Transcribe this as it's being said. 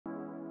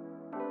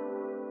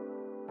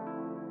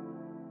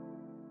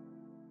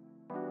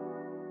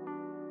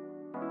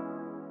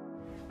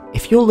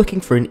If you're looking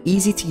for an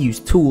easy to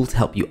use tool to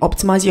help you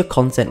optimize your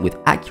content with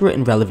accurate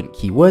and relevant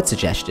keyword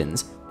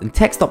suggestions, then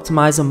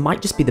TextOptimizer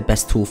might just be the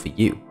best tool for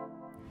you.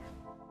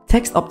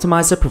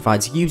 TextOptimizer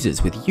provides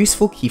users with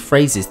useful key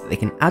phrases that they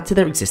can add to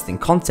their existing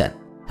content,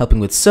 helping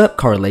with SERP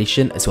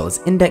correlation as well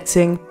as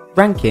indexing,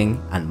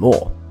 ranking, and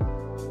more.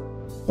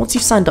 Once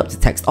you've signed up to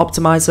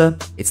TextOptimizer,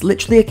 it's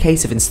literally a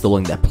case of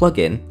installing their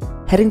plugin,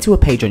 heading to a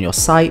page on your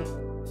site,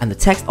 and the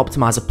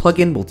TextOptimizer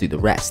plugin will do the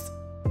rest.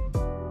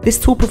 This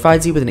tool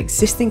provides you with an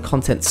existing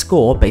content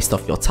score based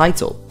off your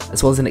title,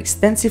 as well as an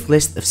extensive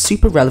list of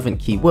super relevant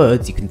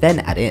keywords you can then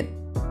add in.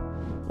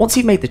 Once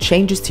you've made the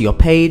changes to your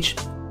page,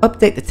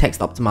 update the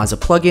TextOptimizer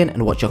plugin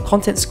and watch your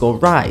content score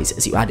rise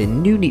as you add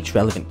in new niche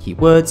relevant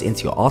keywords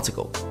into your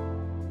article.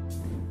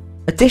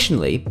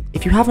 Additionally,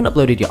 if you haven't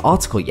uploaded your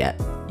article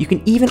yet, you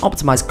can even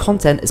optimize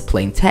content as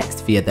plain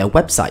text via their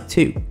website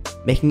too,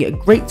 making it a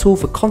great tool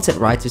for content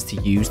writers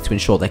to use to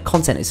ensure their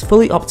content is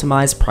fully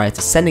optimized prior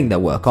to sending their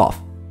work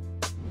off.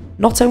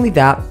 Not only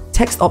that,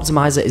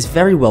 TextOptimizer is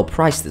very well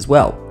priced as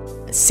well,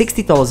 at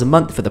 $60 a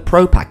month for the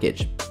Pro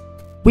package.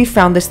 We've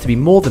found this to be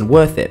more than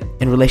worth it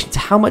in relation to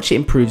how much it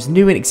improves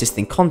new and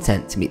existing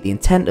content to meet the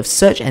intent of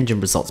search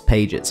engine results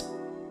pages.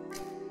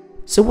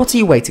 So what are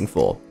you waiting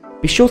for?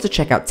 Be sure to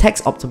check out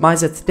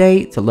TextOptimizer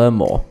today to learn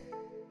more.